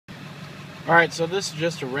Alright, so this is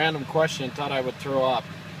just a random question I thought I would throw up.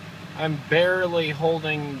 I'm barely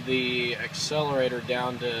holding the accelerator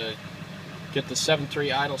down to get the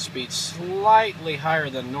 7.3 idle speed slightly higher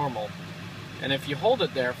than normal. And if you hold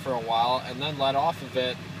it there for a while and then let off of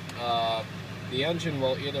it, the engine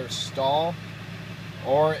will either stall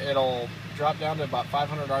or it'll drop down to about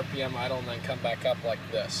 500 RPM idle and then come back up like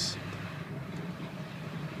this.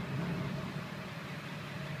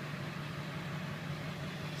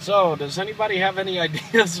 So, does anybody have any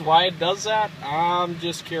ideas why it does that? I'm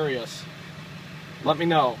just curious. Let me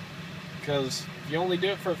know. Because if you only do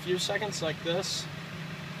it for a few seconds like this,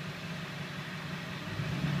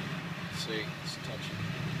 let's see, let's touch it.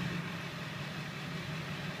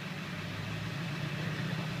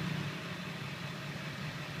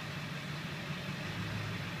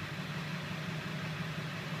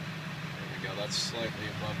 There we go, that's slightly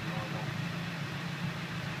above normal.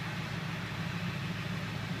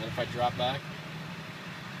 And then if I drop back,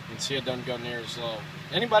 you can see it doesn't go near as low.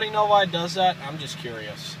 Anybody know why it does that? I'm just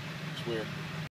curious. It's weird.